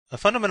A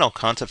fundamental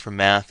concept for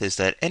math is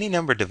that any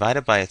number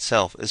divided by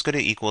itself is going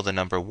to equal the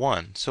number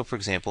 1. So for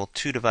example,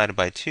 2 divided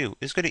by 2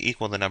 is going to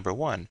equal the number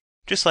 1.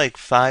 Just like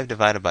 5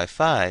 divided by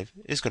 5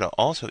 is going to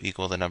also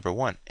equal the number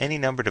 1. Any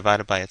number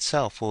divided by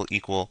itself will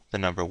equal the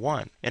number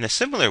 1. In a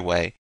similar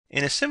way,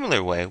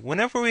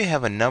 whenever we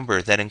have a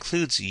number that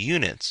includes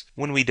units,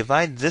 when we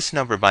divide this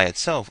number by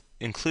itself,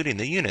 including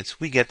the units,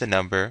 we get the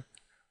number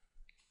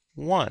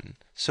 1.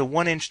 So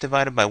 1 inch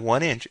divided by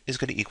 1 inch is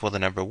going to equal the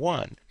number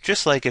 1.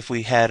 Just like if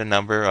we had a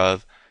number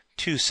of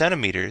 2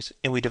 centimeters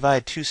and we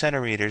divide 2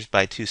 centimeters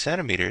by 2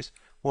 centimeters,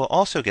 we'll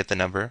also get the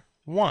number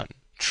 1.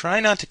 Try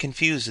not to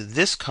confuse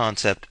this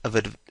concept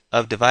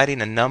of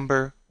dividing a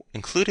number,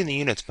 including the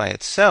units, by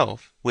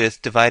itself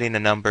with dividing a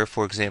number,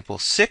 for example,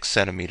 6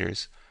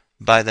 centimeters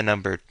by the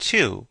number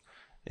 2.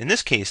 In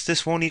this case,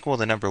 this won't equal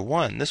the number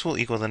 1. This will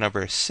equal the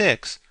number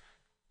 6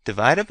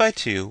 divided by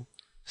 2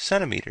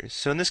 centimeters.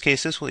 So in this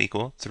case, this will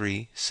equal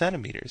 3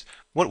 centimeters.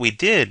 What we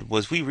did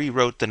was we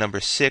rewrote the number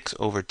 6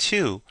 over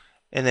 2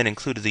 and then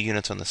included the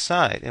units on the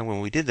side. And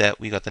when we did that,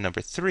 we got the number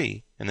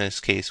 3. In this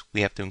case,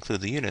 we have to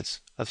include the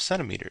units of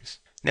centimeters.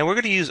 Now we're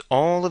going to use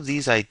all of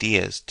these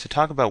ideas to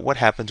talk about what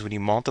happens when you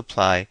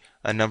multiply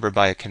a number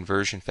by a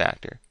conversion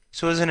factor.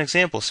 So as an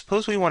example,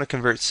 suppose we want to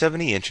convert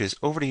 70 inches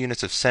over to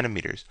units of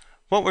centimeters.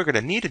 What we're going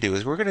to need to do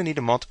is we're going to need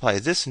to multiply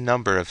this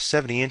number of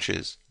 70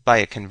 inches by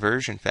a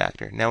conversion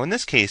factor. Now in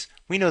this case,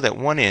 we know that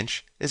 1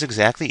 inch is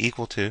exactly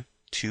equal to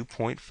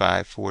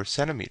 2.54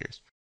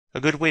 centimeters. A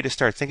good way to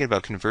start thinking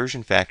about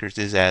conversion factors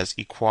is as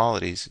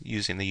equalities,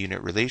 using the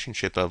unit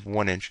relationship of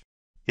 1 inch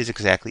is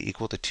exactly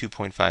equal to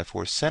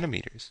 2.54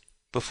 centimeters.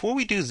 Before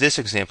we do this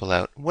example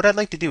out, what I'd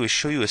like to do is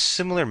show you a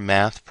similar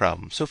math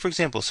problem. So for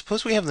example,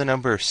 suppose we have the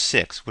number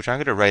 6, which I'm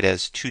going to write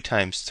as 2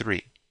 times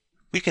 3.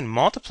 We can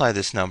multiply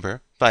this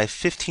number by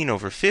 15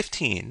 over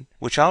 15,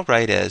 which I'll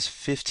write as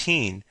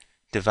 15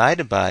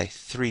 divided by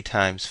 3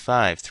 times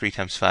 5. 3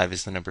 times 5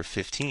 is the number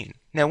 15.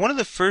 Now, one of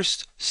the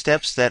first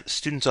steps that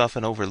students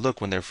often overlook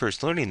when they're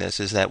first learning this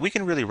is that we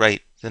can really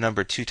write the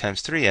number 2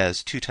 times 3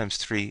 as 2 times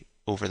 3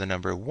 over the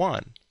number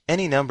 1.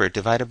 Any number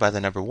divided by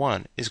the number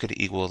 1 is going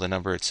to equal the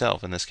number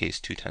itself, in this case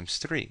 2 times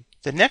 3.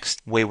 The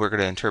next way we're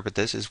going to interpret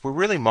this is we're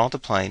really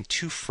multiplying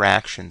two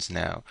fractions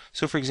now.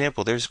 So for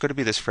example, there's going to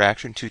be this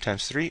fraction 2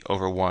 times 3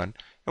 over 1, and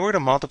we're going to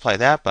multiply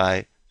that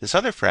by this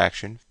other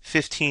fraction,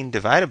 15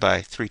 divided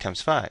by 3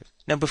 times 5.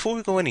 Now before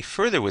we go any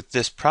further with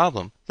this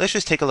problem, let's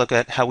just take a look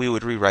at how we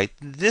would rewrite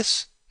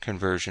this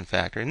conversion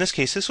factor. In this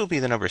case, this will be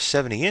the number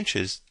 70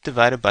 inches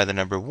divided by the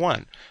number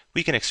 1.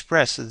 We can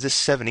express this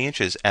 70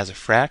 inches as a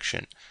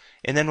fraction.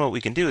 And then what we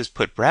can do is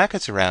put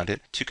brackets around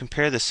it to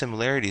compare the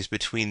similarities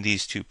between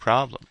these two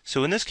problems.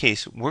 So in this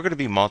case, we're going to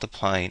be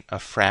multiplying a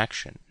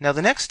fraction. Now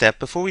the next step,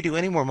 before we do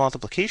any more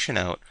multiplication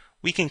out,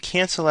 we can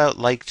cancel out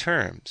like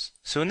terms.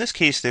 So in this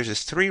case, there's a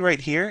 3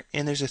 right here,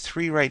 and there's a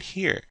 3 right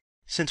here.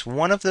 Since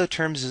one of the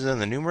terms is in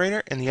the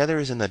numerator and the other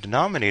is in the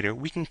denominator,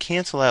 we can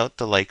cancel out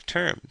the like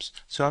terms.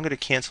 So I'm going to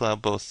cancel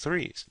out both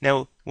 3's.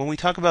 Now, when we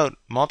talk about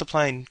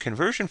multiplying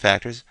conversion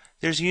factors,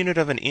 there's a unit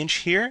of an inch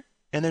here,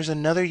 and there's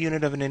another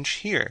unit of an inch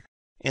here.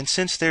 And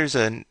since there's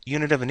a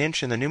unit of an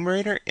inch in the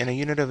numerator and a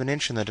unit of an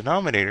inch in the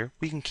denominator,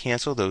 we can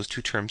cancel those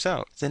two terms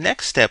out. The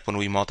next step when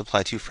we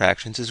multiply two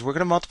fractions is we're going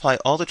to multiply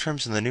all the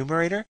terms in the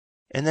numerator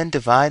and then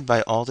divide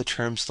by all the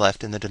terms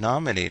left in the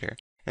denominator.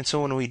 And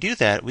so when we do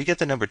that, we get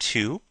the number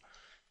 2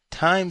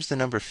 times the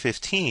number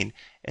 15,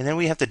 and then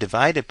we have to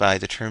divide it by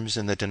the terms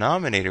in the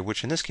denominator,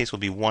 which in this case will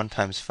be 1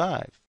 times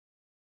 5.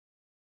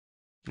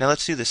 Now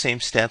let's do the same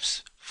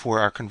steps for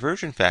our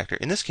conversion factor.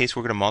 In this case,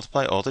 we're going to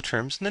multiply all the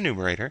terms in the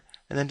numerator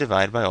and then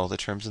divide by all the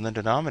terms in the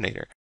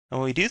denominator. And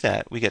when we do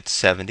that, we get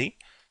 70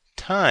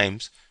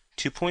 times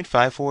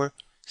 2.54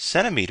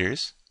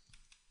 centimeters,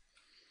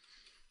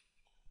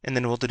 and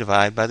then we'll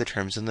divide by the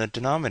terms in the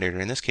denominator.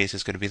 In this case,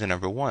 it's going to be the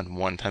number 1.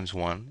 1 times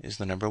 1 is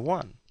the number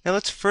 1. Now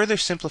let's further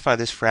simplify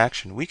this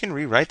fraction. We can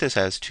rewrite this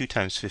as 2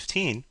 times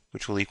 15,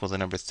 which will equal the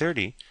number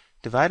 30,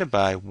 divided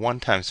by 1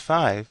 times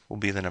 5 will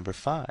be the number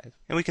 5.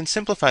 And we can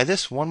simplify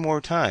this one more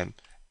time.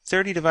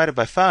 30 divided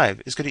by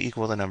 5 is going to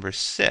equal the number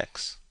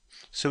 6.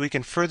 So we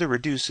can further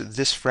reduce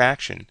this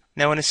fraction.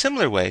 Now in a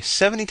similar way,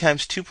 70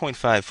 times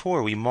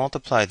 2.54, we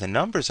multiply the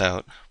numbers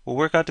out, will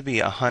work out to be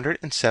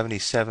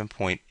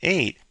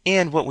 177.8.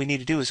 And what we need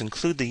to do is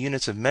include the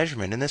units of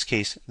measurement, in this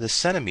case, the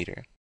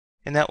centimeter.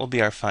 And that will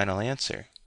be our final answer.